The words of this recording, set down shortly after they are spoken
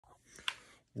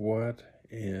What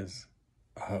is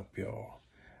up, y'all?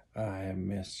 I have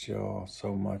missed y'all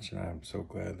so much, and I'm so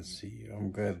glad to see you.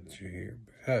 I'm glad that you're here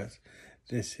because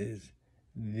this is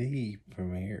the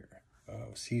premiere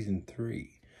of season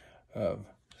 3 of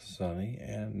Sonny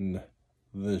and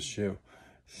the show.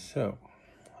 So,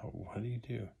 what do you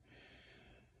do?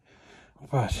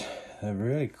 But the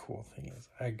really cool thing is,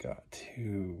 I got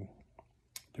to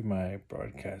do my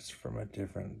broadcast from a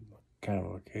different kind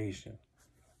of location.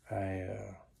 I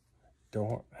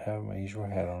don't have my usual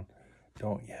hat on,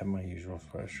 don't have my usual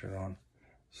sweatshirt on.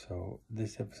 So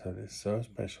this episode is so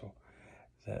special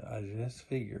that I just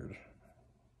figured,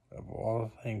 of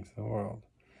all the things in the world,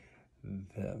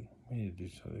 that we need to do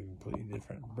something completely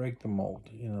different. Break the mold,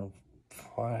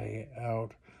 fly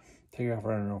out, take off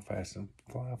running real fast and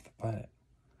fly off the planet.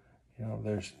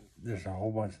 There's a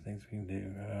whole bunch of things we can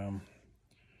do.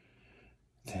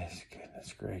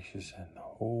 Goodness gracious, and the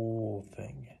whole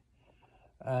thing.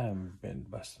 I've been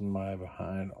busting my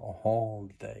behind all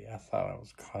day. I thought I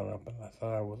was caught up and I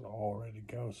thought I was all ready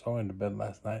to go. So I went to bed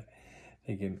last night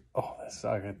thinking, I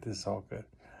got this all good.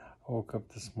 I woke up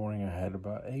this morning, I had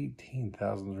about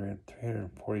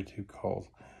 18,342 calls.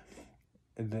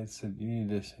 And they said, you need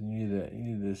this, and you need that, you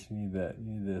need this, you need that,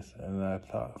 you need this. And I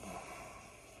thought,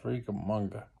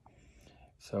 freak-a-munga.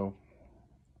 So,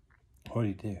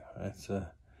 what do? It's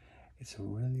a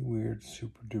really weird,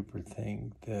 super-duper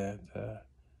thing that,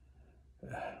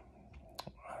 I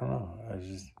don't know, I've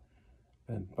just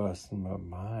been busting my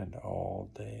mind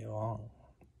all day long.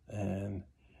 And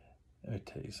let me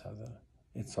tell you something,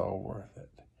 it's all worth it.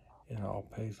 It all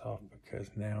pays off because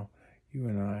now you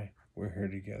and we're here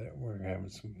together. We're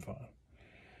having some fun.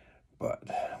 But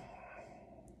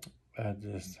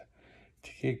to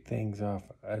kick things off,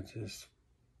 I just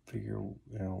figure,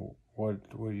 what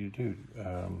do you do?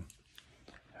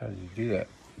 How do you do that?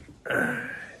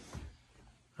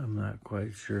 I'm not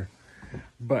quite sure.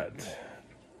 But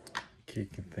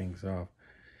kicking things off,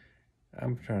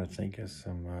 I'm trying to think of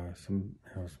some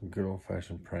good old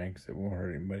fashioned pranks that won't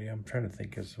hurt anybody. I'm trying to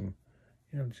think of some,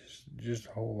 just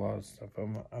a whole lot of stuff.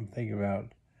 I'm thinking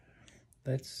about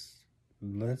let's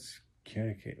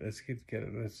communicate. Let's get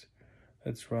together.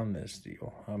 Let's run this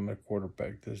deal. I'm gonna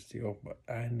quarterback this deal, but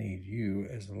I need you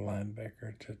as a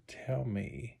linebacker to tell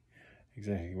me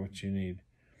exactly what you need.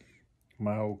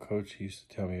 My old coach used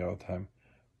to tell me all the time,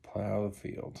 plow the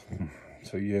field.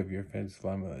 So you have your offensive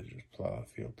linemen that just plow the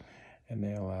field, and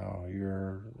they allow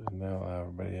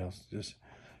everybody else to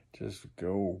just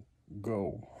go,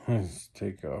 just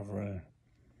take off running.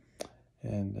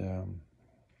 And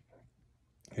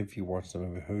if you watch the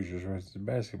movie Hoosiers, it's a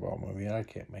basketball movie, and I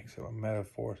can't make some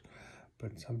metaphors,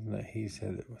 but something that he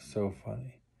said that was so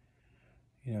funny.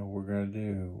 We're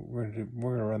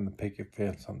gonna run the picket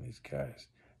fence on these guys.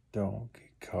 Don't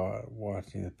get caught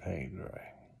watching the paint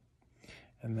dry.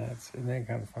 And isn't that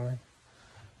kind of funny?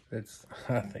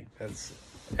 I think that's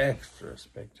extra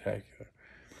spectacular.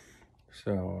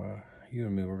 So you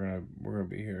and me, we're gonna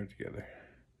be here together,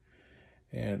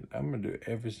 and I'm gonna do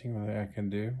every single thing I can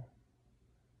do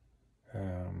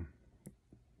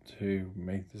to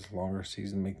make this longer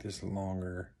season, make this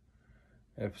longer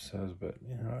episodes. But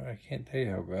I can't tell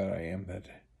you how glad I am that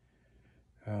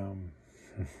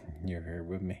you're here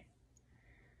with me.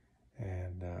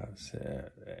 And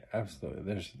absolutely,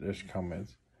 there's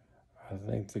comments. I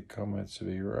think the comments should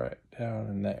be right down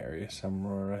in that area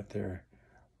somewhere right there.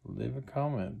 Leave a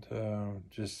comment.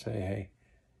 Just say, hey,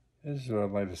 this is what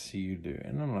I'd like to see you do.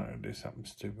 And I'm not going to do something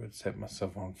stupid, set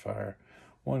myself on fire.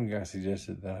 One guy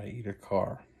suggested that I eat a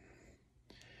car.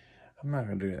 I'm not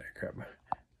going to do that crap.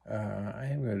 I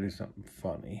am going to do something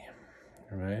funny.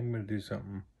 I am going to do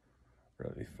something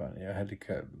really funny. I had to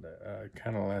cut,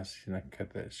 kind of last season, I cut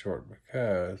that short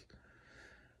because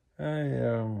I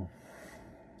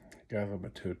got a little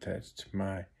bit too attached to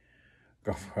my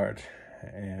golf cart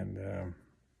and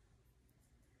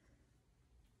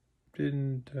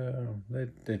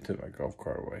they took my golf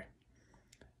cart away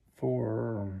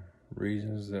for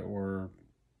reasons that were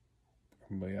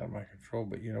completely out of my control.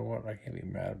 But you know what? I can't be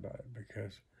mad about it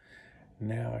because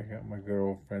now I got my good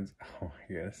old friends. Oh my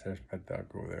goodness, there's my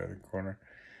dog over there in the corner.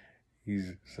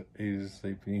 He's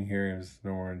asleep. You can hear him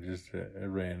snoring just at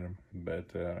random.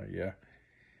 But yeah,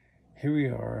 here we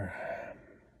are.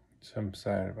 Some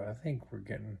side of it. I think we're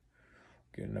getting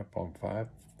up on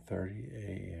 5:30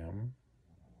 a.m.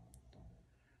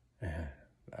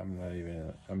 I'm not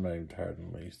even tired in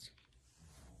the least.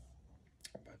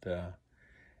 But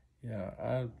yeah,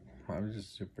 I'm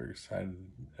just super excited.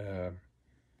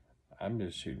 I'm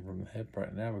just shooting from the hip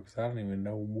right now because I don't even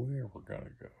know where we're gonna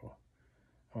go.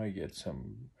 I'm gonna get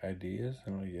some ideas.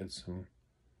 I'm gonna get some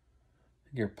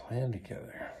your plan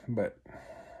together. But,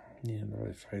 you know, the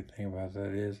really funny thing about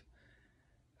that is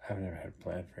I've never had a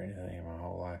plan for anything in my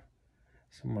whole life.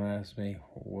 Someone asks me,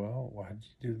 well, why'd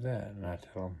you do that? And I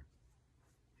tell them,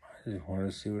 I just wanted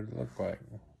to see what it looked like.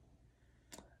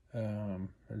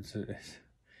 It's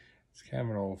kind of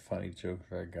an old funny joke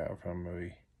that I got from a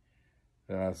movie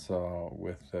that I saw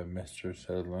with Mr.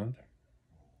 Sutherland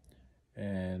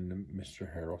and Mr.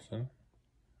 Harrelson.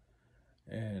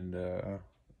 And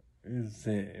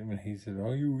when he said,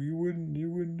 "Oh, you wouldn't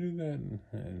do that,"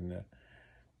 and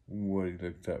Woody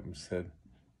looked up and said,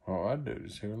 "Well, I'd do it to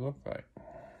see what it looked like."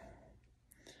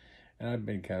 And I've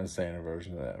been kind of saying a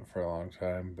version of that for a long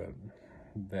time, but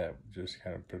that just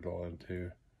kind of put it all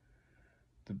into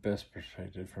the best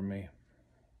perspective for me.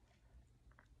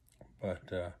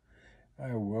 But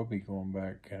I will be going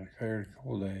back in a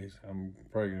couple of days. I'm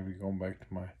probably going to be going back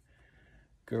to my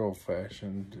good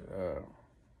old-fashioned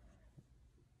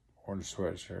orange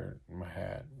sweatshirt, my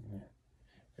hat, and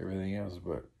everything else.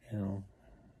 But, you know,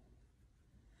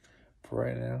 for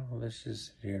right now, let's just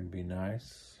sit here and be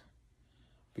nice,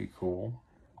 be cool,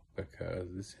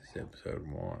 because this is episode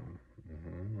 1.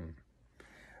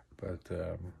 But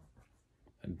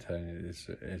I'm telling you,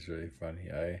 it's really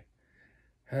funny. I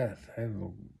had a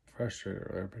little frustrated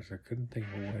earlier because I couldn't think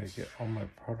of a way to get all my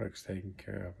products taken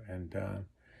care of and done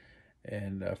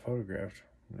and photographed,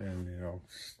 and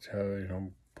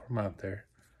put them out there.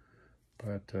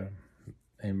 But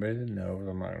anybody that knows,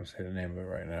 I'm not going to say the name of it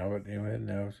right now, but anybody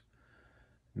that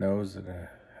knows that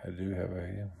I do have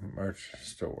a merch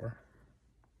store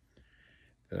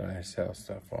that I sell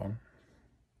stuff on.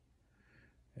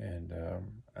 And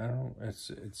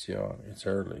it's young, it's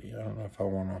early. I don't know if I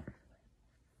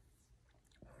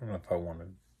want to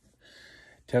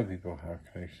tell people how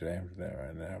connected I am to that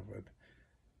right now, but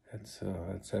that's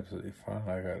absolutely fun.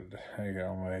 I got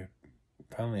all my,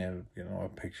 finally had, my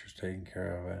pictures taken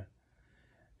care of it,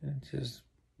 and just,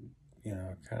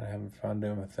 kind of having fun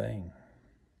doing my thing.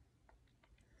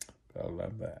 But I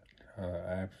love that. I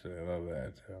absolutely love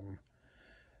that.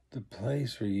 The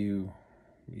place where you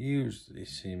usually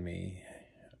see me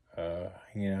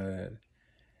hanging out at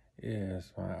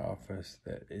is my office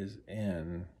that is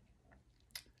inside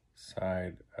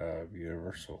of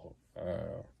Universal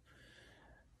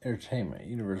Entertainment,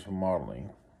 Universal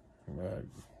Modeling.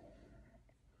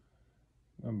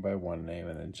 By one name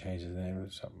and then change the name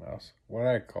to something else. What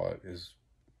I call it is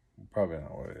probably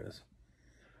not what it is.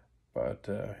 But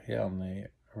yeah,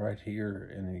 right here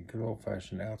in the good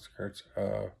old-fashioned outskirts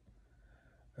of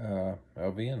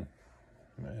LVN.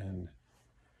 And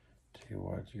tell you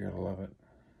what, you're gonna love it.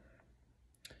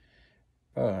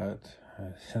 But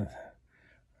a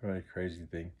really crazy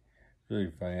thing,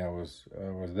 really funny. I was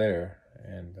there,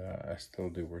 and I still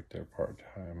do work there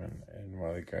part-time. And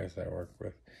one of the guys I work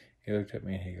with, he looked at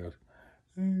me and he goes,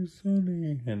 "Hey,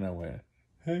 Sonny," and I went,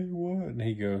 "Hey, what?" And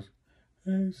he goes,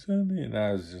 "Hey, Sonny," and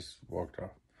I was just walked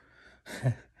off.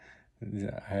 I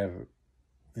have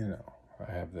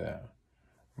that.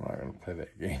 I'm not gonna play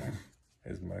that game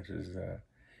as much as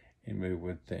anybody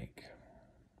would think,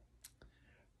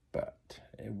 but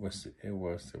it was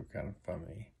still kind of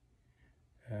funny.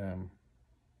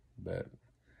 But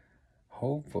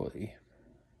hopefully,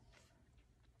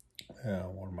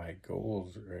 one of my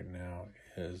goals right now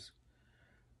is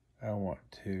I want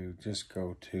to just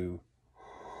go to,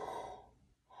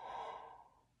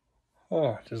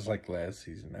 just like last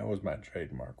season. That was my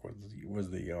trademark, was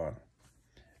the yawn.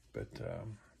 But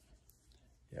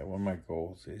yeah, one of my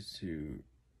goals is to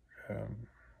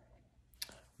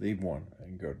leave one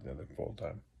and go to the other full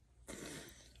time.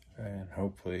 And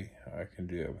hopefully I can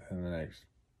do it within the next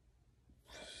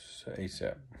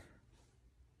ASAP.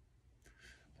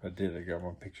 I did. I got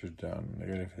my pictures done. I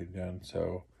got everything done.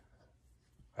 So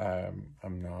I'm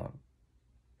not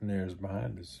near as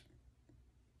behind as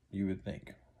you would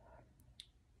think.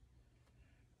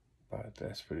 But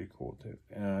that's pretty cool too.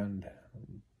 And,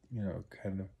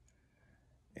 kind of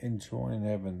enjoying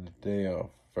having the day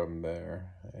off from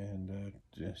there and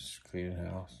just cleaning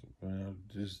house,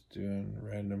 just doing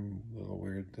random little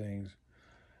weird things.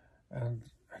 And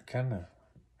I kind of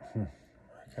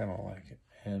like it.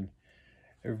 And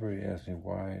everybody asks me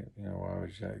why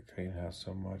would you like clean house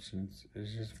so much? And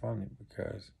it's just funny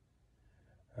because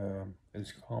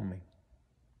it's calming.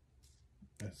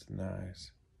 It's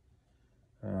nice.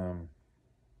 I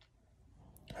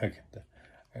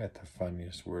got the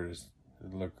funniest word is the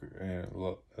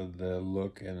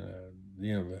look and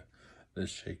the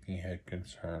shaking head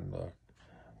concern look.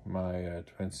 My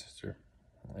twin sister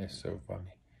is so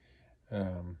funny.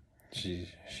 She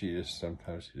just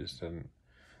sometimes she just doesn't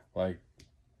like,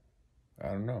 I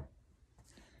don't know,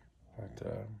 but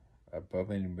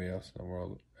above anybody else in the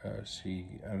world,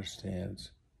 she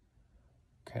understands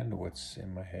kind of what's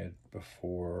in my head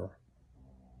before,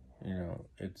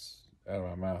 it's out of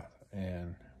my mouth.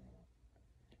 And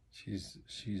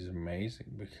she's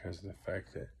amazing because of the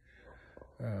fact that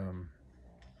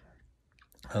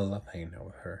I love hanging out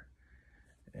with her.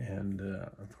 And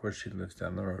of course, she lives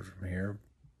down the road from here,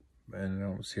 and I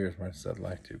don't see her as much as I'd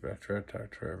like to, but I try to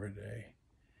talk to her every day.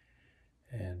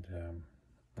 And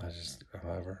I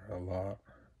love her a lot.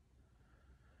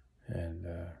 And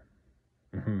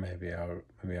maybe I'll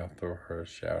throw her a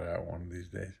shout out one of these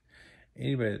days.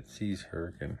 Anybody that sees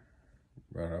her can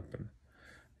run up and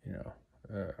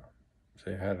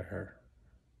say hi to her.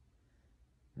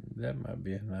 That might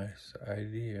be a nice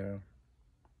idea.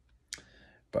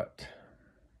 But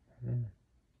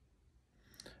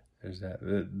there's that.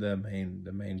 The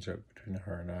main joke between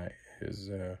her and I is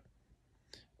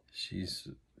she's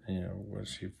was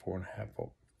she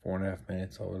 4.5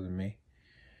 minutes older than me,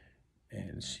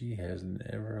 and she has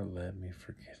never let me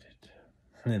forget it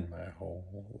in my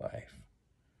whole life.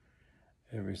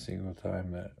 Every single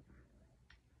time that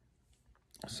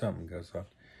something goes on,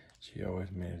 she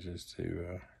always manages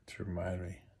to remind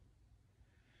me.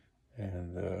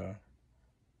 And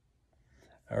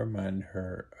I remind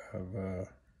her of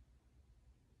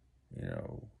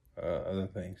other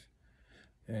things.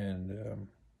 And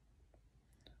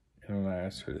when I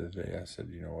asked her the other day, I said,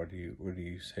 what do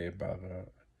you say about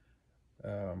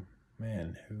a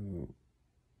man who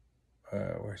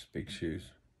wears big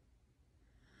shoes?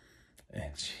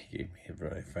 And she gave me a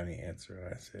really funny answer,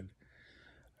 and I said,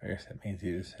 I guess that means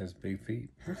he just has big feet.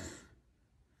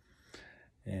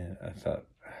 And I thought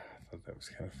that was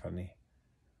kind of funny.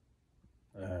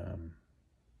 I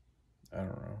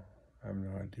don't know. I have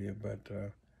no idea, but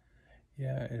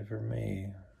yeah, for me,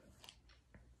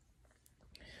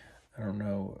 I don't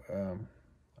know.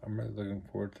 I'm really looking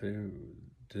forward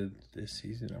to this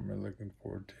season. I'm really looking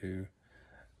forward to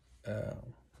a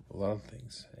lot of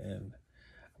things, and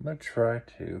I'm gonna try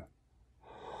to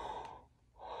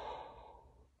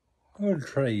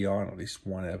yawn at least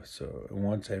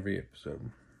once every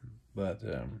episode. But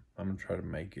I'm gonna try to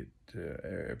make it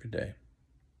every day.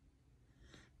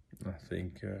 I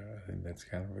think that's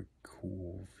kind of a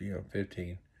cool,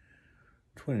 15,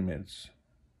 20 minutes,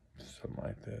 something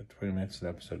like that. 20 minutes an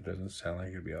episode doesn't sound like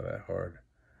it'd be all that hard.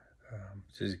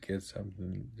 Just get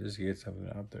something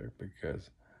out there,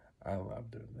 because I love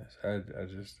doing this. I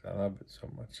love it so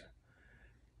much.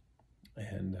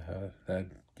 And that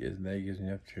gives me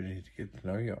the opportunity to get to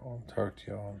know y'all, talk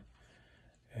to y'all.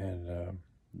 And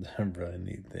the really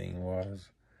neat thing was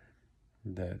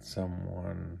that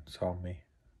someone saw me.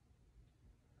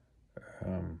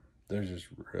 There's this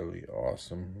really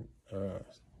awesome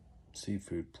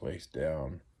seafood place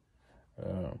down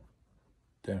from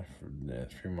the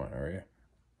Fremont area,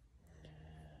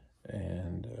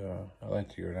 and I like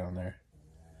to go down there.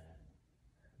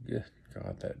 Just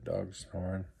God, that dog's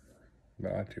snoring.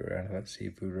 But I like to go down to that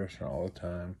seafood restaurant all the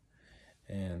time.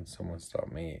 And someone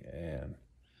stopped me, and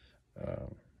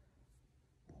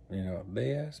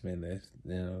they asked me this.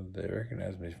 They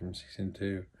recognized me from season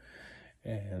 2.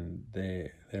 And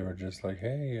they were just like,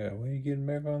 hey, when are you getting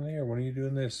back on the air? When are you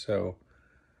doing this? So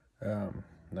I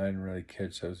didn't really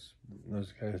catch those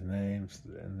guys' names,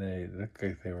 and they looked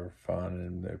like they were fun,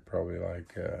 and they're probably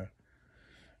like,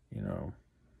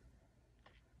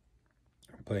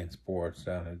 playing sports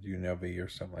down at UNLV or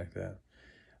something like that.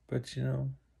 But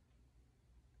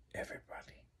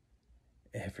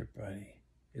everybody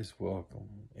is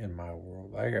welcome in my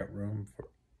world. I got room for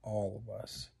all of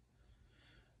us.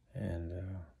 And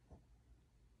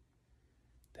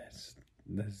that's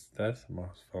the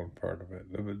most fun part of it.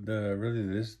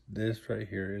 Really this right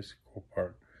here is the cool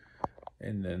part,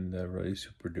 and then the really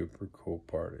super duper cool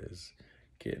part is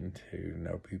getting to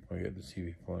know people, and getting to see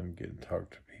people, and getting to talk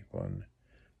to people, and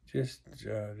just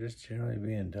generally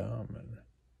being dumb.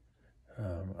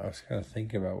 And I was kind of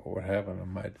thinking about what would happen.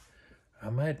 I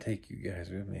might take you guys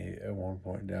with me at one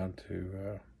point down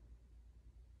to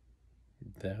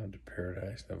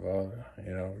Paradise, Nevada,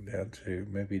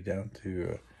 down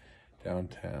to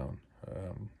downtown.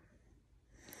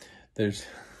 There's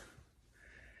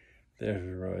a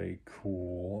really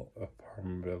cool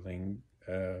apartment building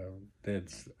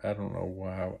that's, I don't know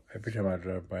why, every time I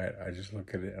drive by it, I just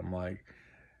look at it, I'm like,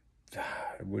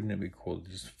 wouldn't it be cool to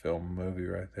just film a movie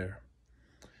right there?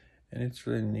 And it's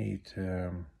really neat,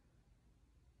 really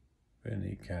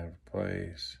neat kind of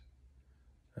place.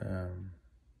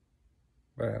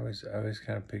 But I always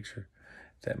kind of picture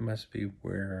that must be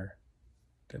where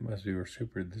the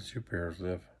superheroes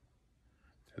live.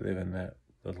 They live in that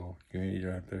little community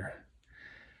right there.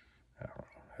 I don't know.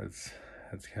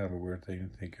 That's kind of a weird thing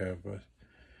to think of, but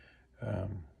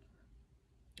um,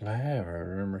 I have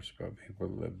heard rumors about people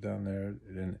that live down there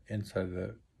inside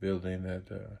the building that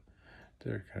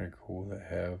they're kind of cool.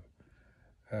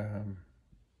 Um,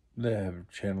 they have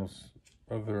channels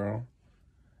of their own.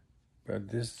 But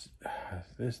this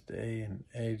day and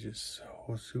age is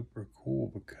so super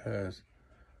cool because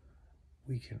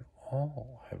we can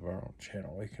all have our own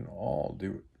channel. We can all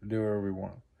do whatever we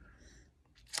want.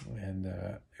 And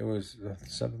it was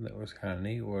something that was kind of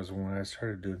neat was when I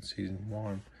started doing season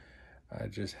 1, I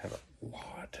just had a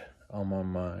lot on my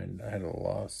mind. I had a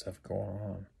lot of stuff going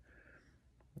on.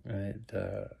 And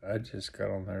I just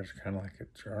got on there as kind of like a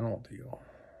journal deal.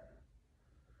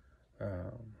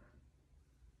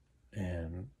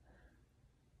 And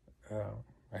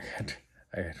I got to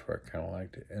where I kind of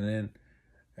liked it. And then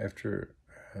after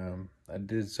I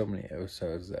did so many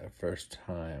episodes that first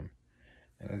time,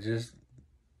 and I just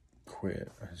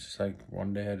quit. It's just like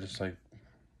one day I just like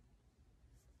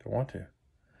don't want to,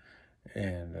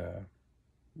 and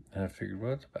I figured,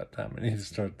 well, it's about time I need to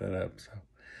start that up. So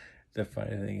the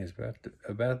funny thing is, about the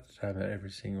time that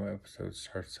every single episode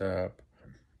starts up,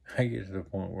 I get to the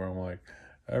point where I'm like,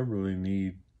 I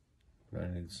need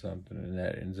something, and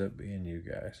that ends up being you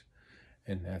guys.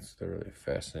 And that's the really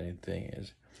fascinating thing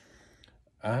is,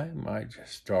 I might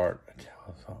just start a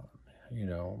telethon.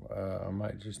 I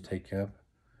might just take up,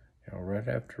 right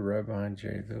behind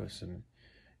Jerry Lewis, and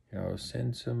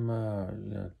send some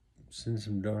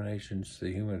donations to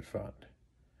the Human Fund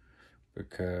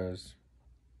because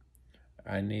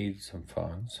I need some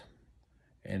funds,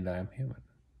 and I'm human.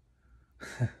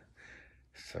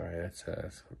 Sorry, that's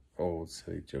an old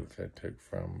silly joke that I took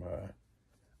from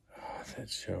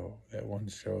that one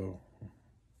show.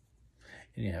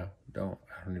 Anyhow, I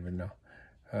don't even know.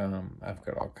 I've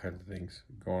got all kinds of things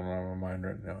going on in my mind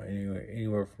right now. Anyway,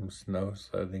 anywhere from snow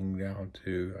sledding down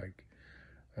to like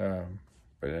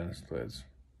banana splits.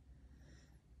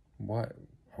 What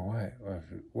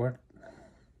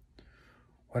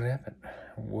happened?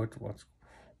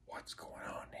 What's going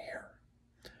on here?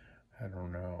 I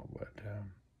don't know, but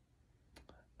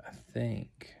I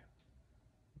think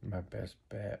my best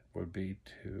bet would be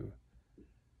to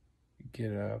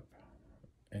get up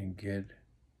and get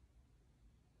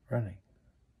running.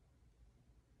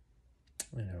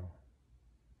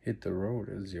 Hit the road,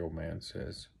 as the old man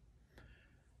says.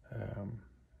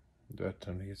 Let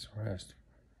them get some rest.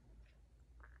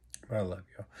 But I love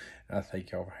y'all. And I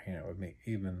thank y'all for hanging out with me,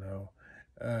 even though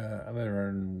I've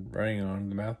been running on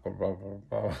the mouth, blah, blah, blah,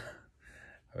 blah.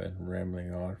 I've been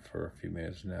rambling on for a few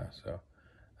minutes now, so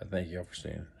I thank y'all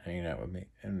for hanging out with me.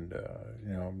 And,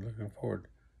 I'm looking forward.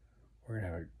 We're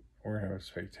gonna have a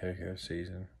spectacular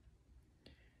season.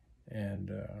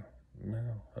 And,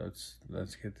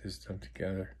 let's get this done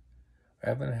together. I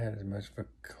haven't had as much of a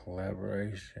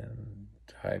collaboration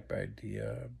type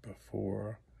idea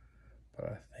before, but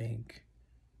I think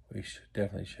we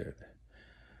definitely should.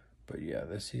 But yeah,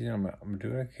 this season I'm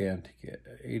doing what I can to get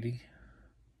 80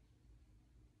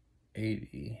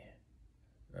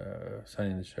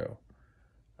 Sonny in the show.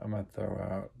 I'm gonna throw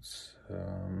out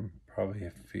probably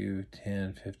a few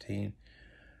 10, 15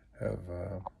 of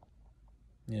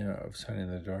of Sonny in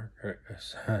the Dark,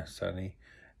 Sonny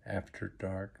After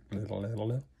Dark,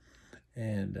 little,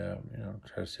 and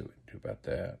try to see what we can do about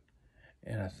that.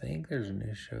 And I think there's a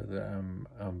new show that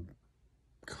I'm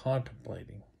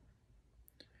contemplating.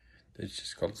 It's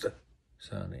just called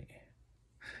Sonny.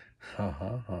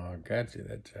 Got you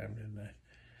that time, didn't I?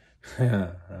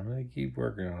 I'm gonna keep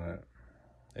working on it.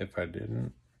 If I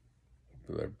didn't,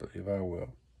 I believe I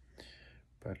will.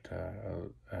 But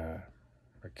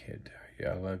I can't tell you,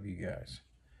 I love you guys.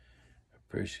 I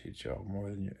appreciate y'all more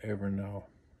than you ever know.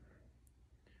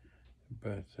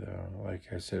 But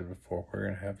like I said before, we're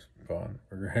gonna have some fun.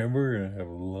 We're gonna have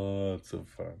lots of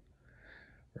fun.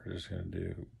 We're just gonna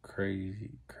do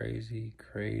crazy,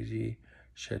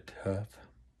 tough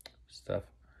stuff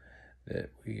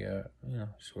that we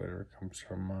just whatever comes to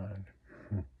our mind,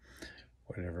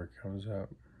 whatever comes up,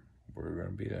 we're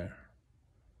gonna be there.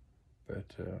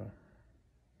 But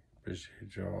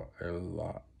appreciate y'all a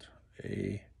lot,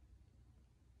 a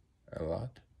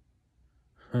lot,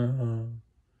 a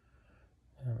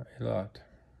lot.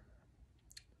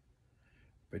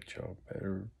 But y'all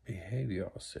better behave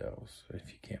yourselves.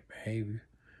 If you can't behave,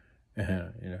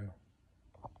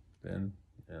 then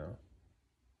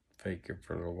fake it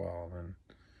for a little while,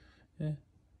 then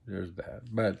there's that.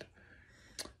 But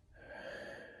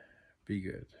be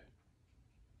good.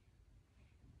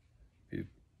 Be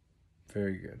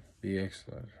very good. Be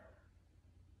excellent.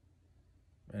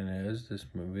 And as this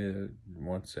movie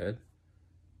once said,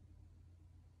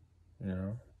 you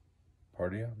know,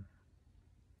 party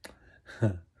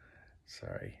on.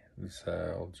 Sorry, this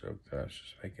old joke that I was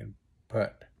just making.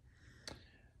 But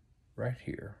right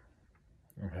here,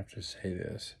 I'm gonna have to say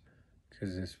this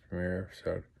because this premiere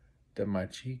episode, that my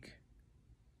cheek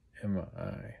and my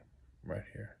eye, right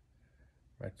here,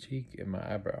 my cheek and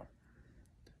my eyebrow,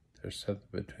 there's something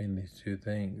between these two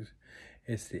things.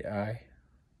 It's the eye,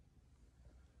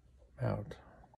 mouth,